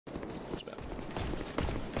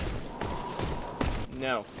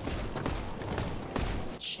No.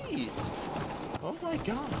 Jeez. Oh my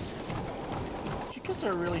god. You guys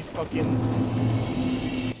are really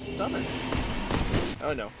fucking stubborn.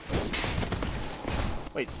 Oh no.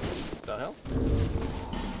 Wait. What the hell?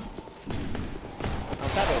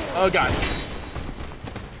 Oh god.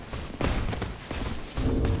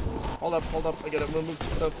 Hold up. I gotta remove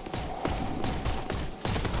some stuff.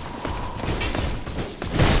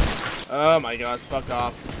 Oh my god, fuck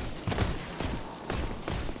off.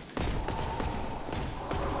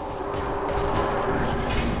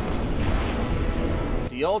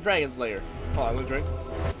 The old Dragonslayer. Oh, I'm gonna drink.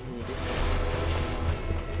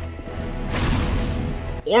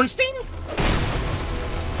 Ornstein?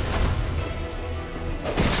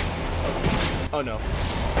 Oh no.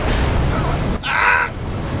 Ah!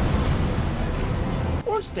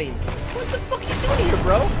 Ornstein, what the fuck are you doing here,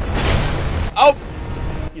 bro? Oh!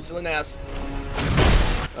 You still an ass.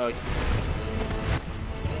 Oh.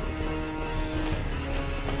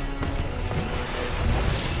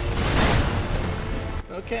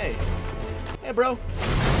 Okay. Hey, bro.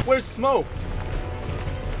 Where's Smoke?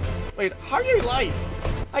 Wait, how are you alive?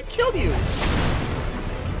 I killed you!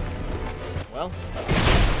 Well,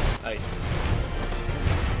 hey.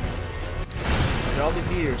 After all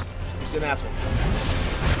these years, you're still an asshole.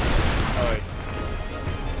 Oh, wait.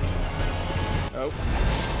 Oh.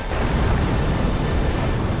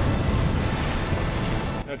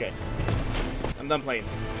 Okay. I'm done playing.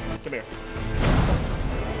 Come here.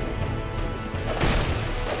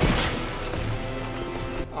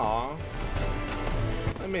 Aw.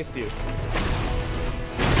 I missed you.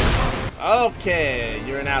 Okay,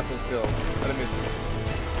 you're an asshole still. But I missed you.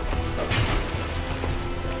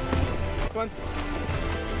 Come on.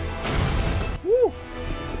 Woo!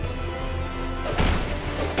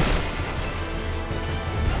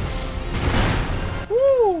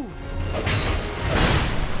 Woo!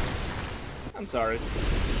 I'm sorry.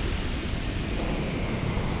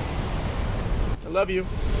 I love you.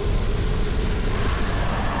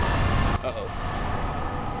 Uh-oh.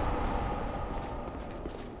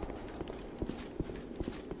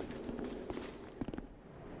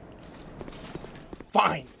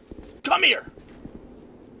 Fine. Come here.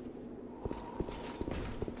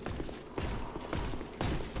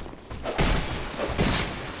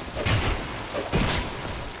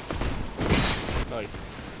 Like.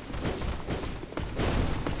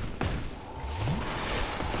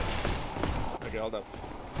 Okay, hold up.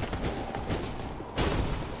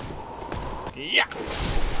 Yeah.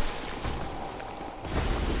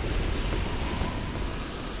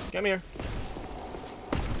 Come here.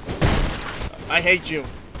 I hate you.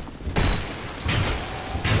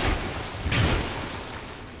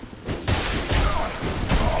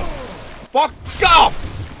 Fuck off!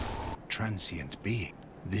 Transient being,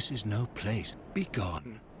 this is no place. Be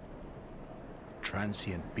gone.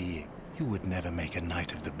 Transient being, you would never make a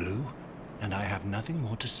Knight of the Blue, and I have nothing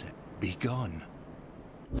more to say. Be gone.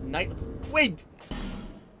 Knight. Wait!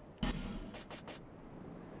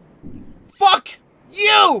 Fuck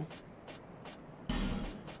you!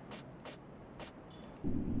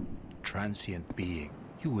 Transient being,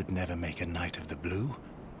 you would never make a Knight of the Blue,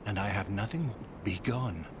 and I have nothing more. Be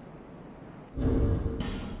gone.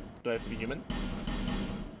 Do I have to be human?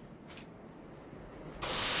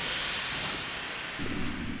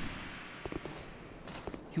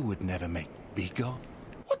 You would never make. Be gone.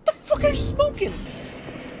 What the fuck are you smoking?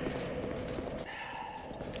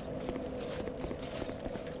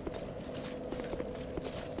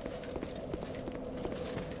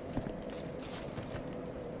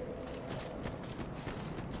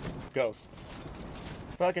 Ghost.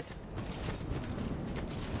 Fuck it.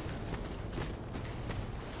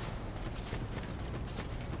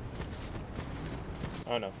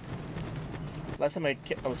 Oh no. Last time I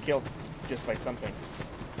was killed just by something.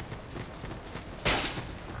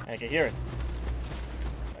 I can hear it.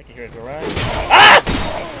 I can hear it go right. Ah!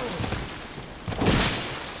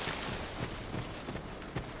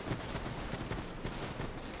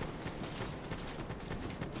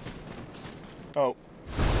 Oh.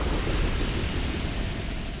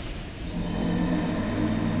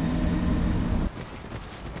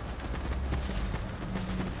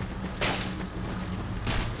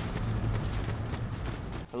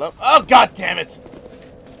 Hello? Oh, god damn it!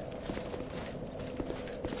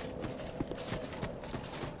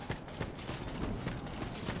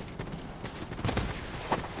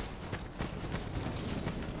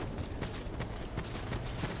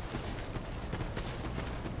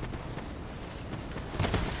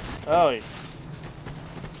 Oh.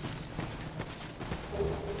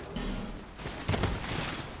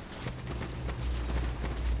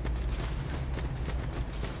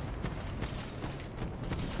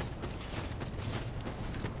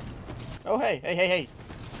 Oh, hey, hey, hey, hey.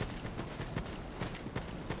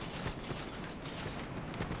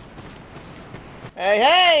 Hey,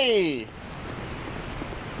 hey!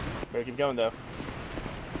 Better keep going, though.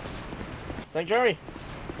 Sanctuary!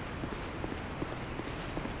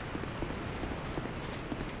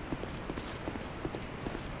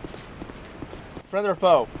 Friend or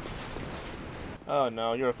foe? Oh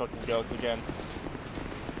no, you're a fucking ghost again.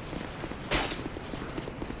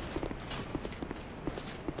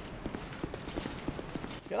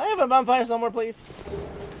 Can I have a bonfire somewhere, please?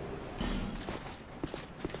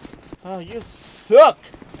 Oh, you suck!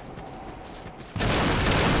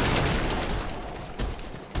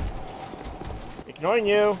 Ignoring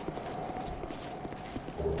you.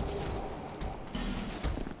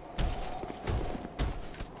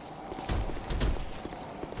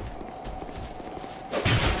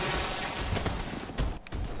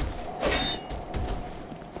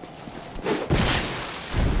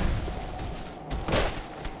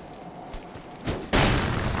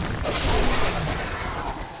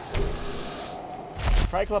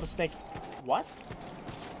 Try club a snake. What?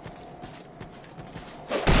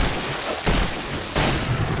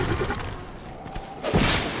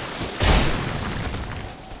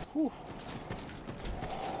 Whew.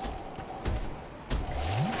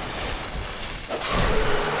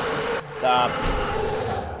 Stop.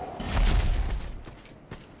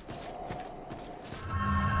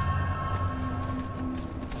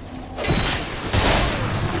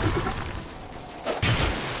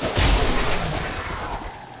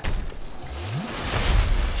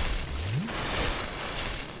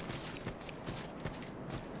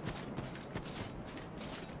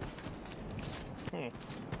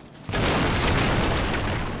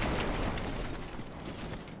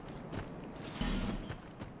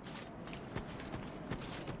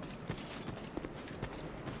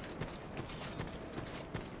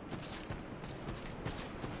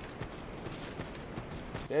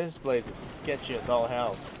 This place is sketchy as all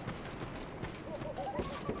hell.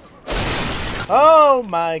 Oh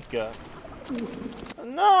my god.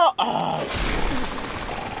 No! Oh.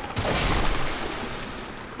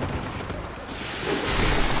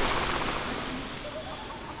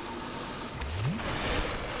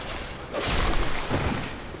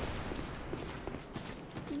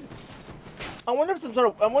 I wonder if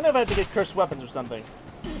I wonder if I have to get cursed weapons or something.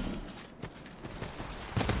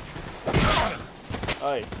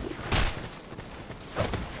 Oi.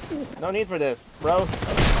 No need for this, bros.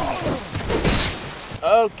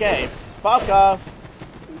 Okay, fuck off.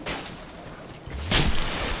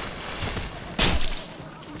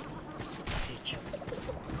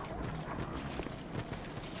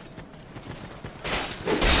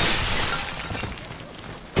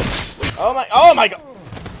 Oh my god.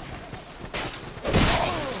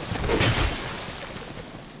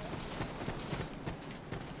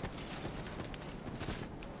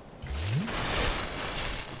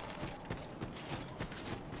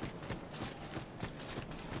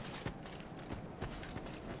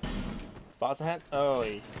 Boss ahead? Oh.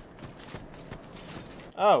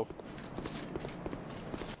 Oh.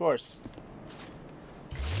 Of course.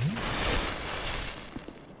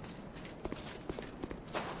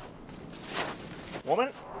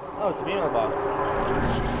 Woman? Oh, it's a female boss.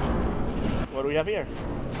 What do we have here?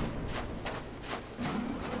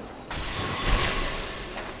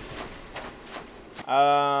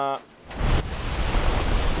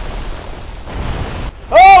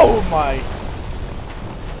 Oh my!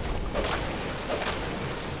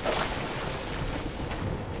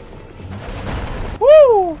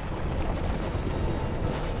 Woo!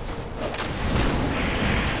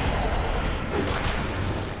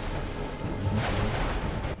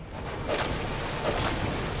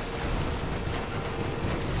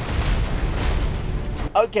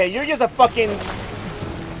 Okay, you're just a fucking...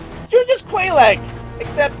 You're just Quellaag!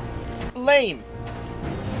 Except... lame.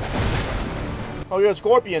 Oh, you're a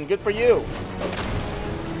scorpion. Good for you.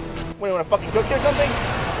 What, you wanna fucking cook here or something?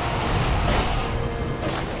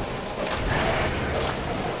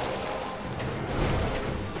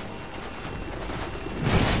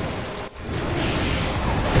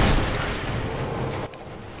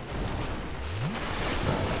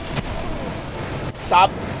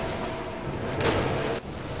 Stop.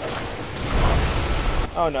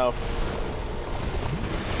 Oh no.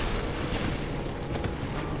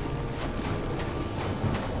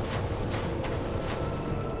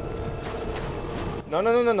 No,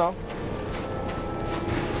 no, no, no, no.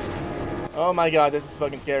 Oh my god, this is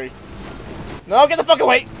fucking scary. No, get the fuck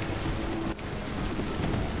away!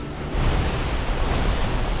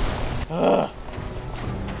 Ugh.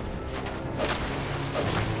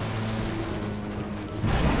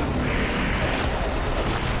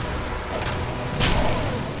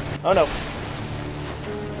 Oh no.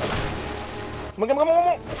 Come on, come on, come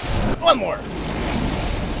on, come on. One more.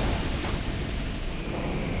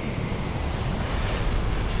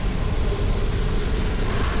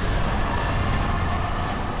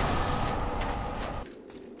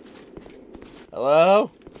 Hello?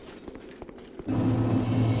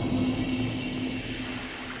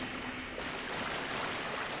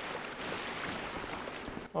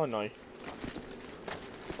 Oh no.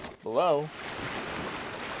 Below?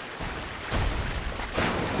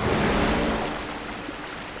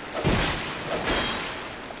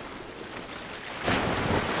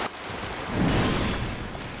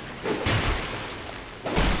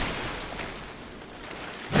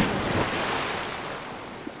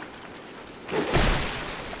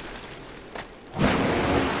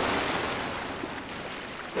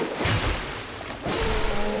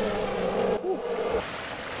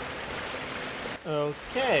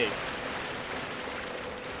 Okay.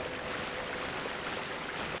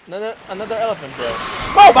 Another elephant, bro.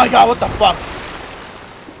 Oh my god, what the fuck?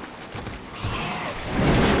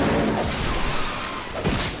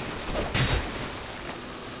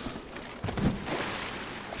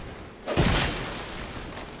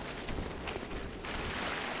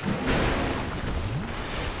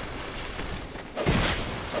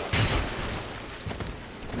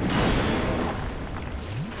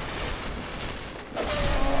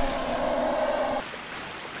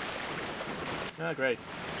 Oh, great.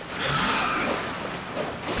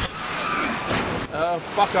 Oh,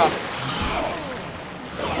 fuck off.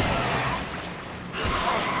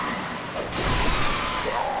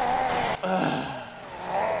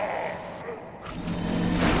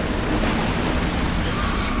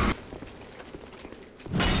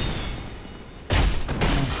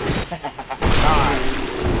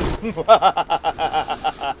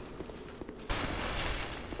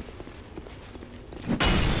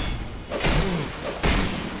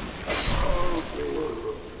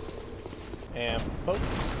 And poke.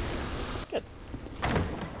 Good.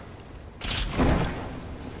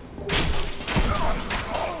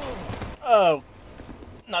 Oh,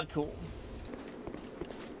 not cool.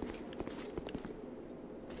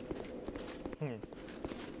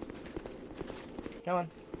 Come on.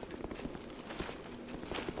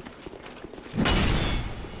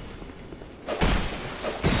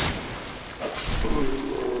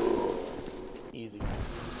 Easy.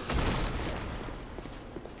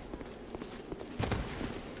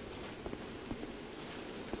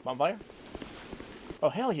 Bonfire? Oh,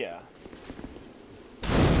 hell yeah.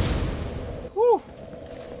 Woo!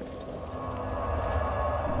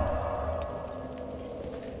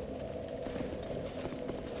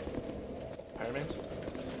 Pyramids?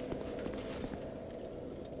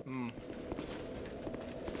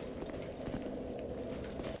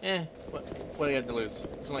 What do you have to lose?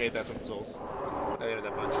 It's only 8,000 souls. Not even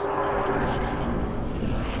that much.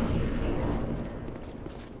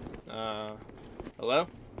 Hello?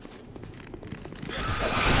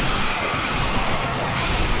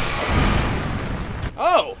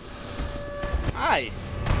 Oh! Hi!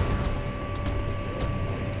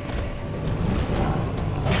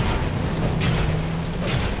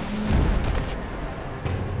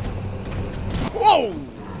 Whoa!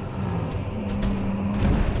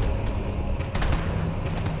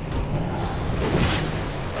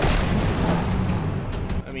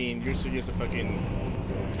 I mean, you're just a fucking...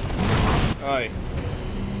 Oi.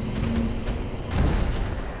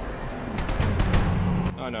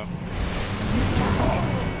 Oh no.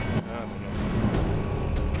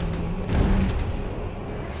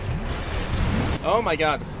 Oh my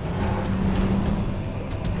god.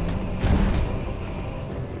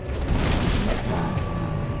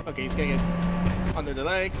 Okay, he's gonna get under the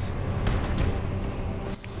legs.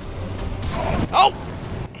 Oh!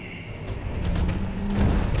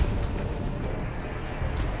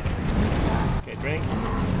 Okay, drink.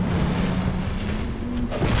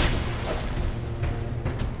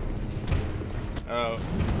 Oh.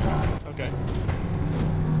 Okay.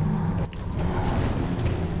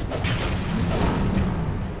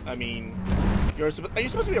 I mean, are you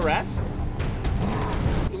supposed to be a rat?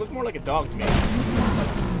 You look more like a dog to me.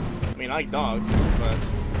 I mean, I like dogs, but...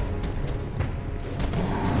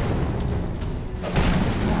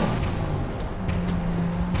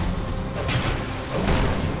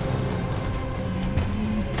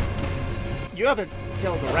 You have to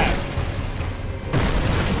tell the rat.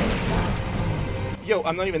 Yo,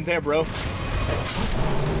 I'm not even there, bro.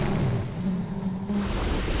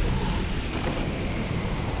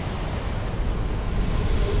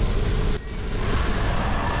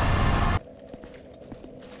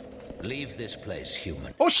 Leave this place,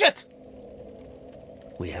 human. Oh shit!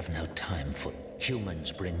 We have no time for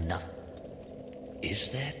humans bring nothing.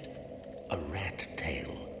 Is that a rat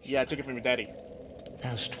tail? Yeah, I took it from your daddy.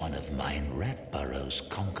 Thou'st one of mine rat burrows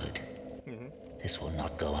conquered. This will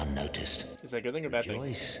not go unnoticed. Is that a good thing or bad thing?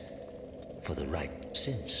 Rejoice, for the right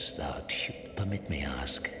since thou'rt permit me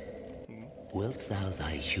ask. Wilt thou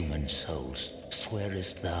thy human souls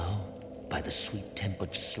swearest thou by the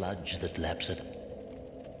sweet-tempered sludge that laps it?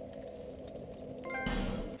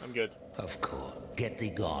 I'm good. Of course. Get thee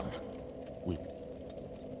gone.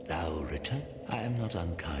 Thou return? I am not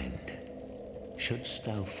unkind. Shouldst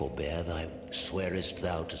thou forbear thy swearest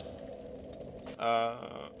thou to...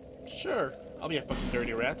 Sure. I'll be a fucking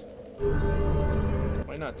dirty rat.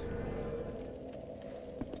 Why not?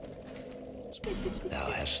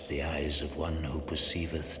 Thou hast the eyes of one who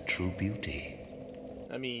perceiveth true beauty.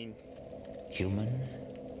 I mean... Human,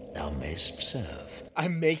 thou mayst serve. I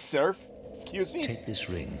may serve? Excuse me? Take this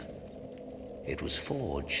ring. It was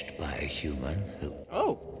forged by a human who...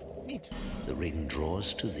 Oh, neat. The ring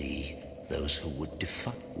draws to thee those who would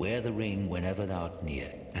defy. Wear the ring whenever thou art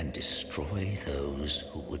near, and destroy those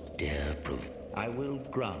who would dare I will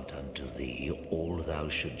grant unto thee all thou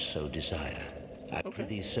shouldst so desire. I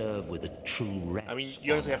prithee serve with a true rat. I mean,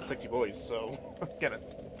 you honestly have a sexy voice, so get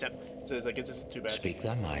it. 10. So I guess this isn't too bad. Speak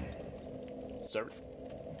thy mind. Sir?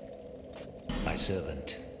 My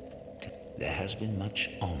servant, there has been much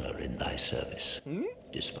honor in thy service.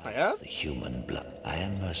 Despite the human blood, I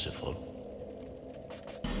am merciful.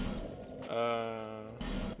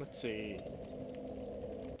 Let's see.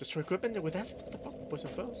 Destroy equipment with acid? What the fuck? Boys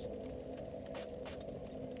and foes?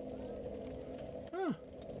 Huh.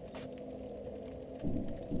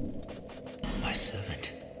 My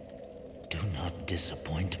servant, do not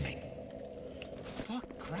disappoint me.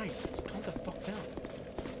 Fuck Christ, calm the fuck down.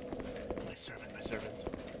 My servant, my servant.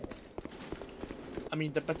 I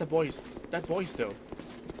mean, but that voice though.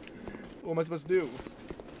 What am I supposed to do?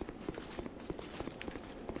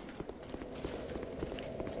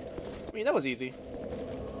 I mean, that was easy.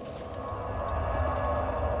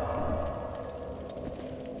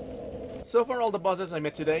 So far, all the bosses I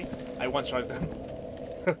met today, I one-shot them.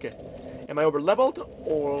 Okay. Am I over-leveled,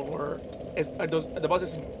 or are the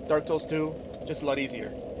bosses in Dark Souls 2 just a lot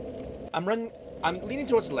easier? I'm leaning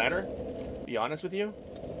towards the latter, to be honest with you.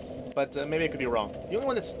 But maybe I could be wrong. The only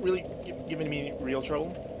one that's really giving me real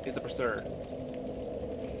trouble is the Pursuer.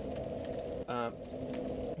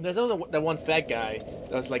 There's also that one fat guy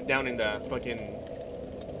that was like down in the fucking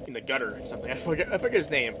in the gutter or something. I forget his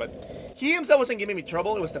name, but he himself wasn't giving me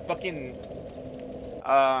trouble. It was the fucking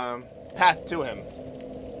path to him.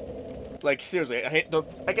 Like seriously, I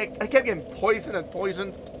kept getting poisoned and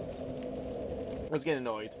poisoned. I was getting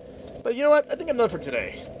annoyed. But you know what? I think I'm done for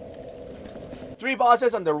today. 3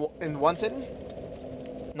 bosses in one sitting.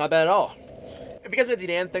 Not bad at all. If you guys made it to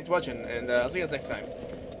the end, thanks for watching, and I'll see you guys next time.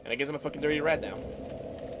 And I guess I'm a fucking dirty rat now.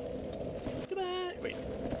 Goodbye. Wait.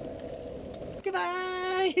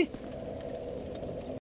 Goodbye.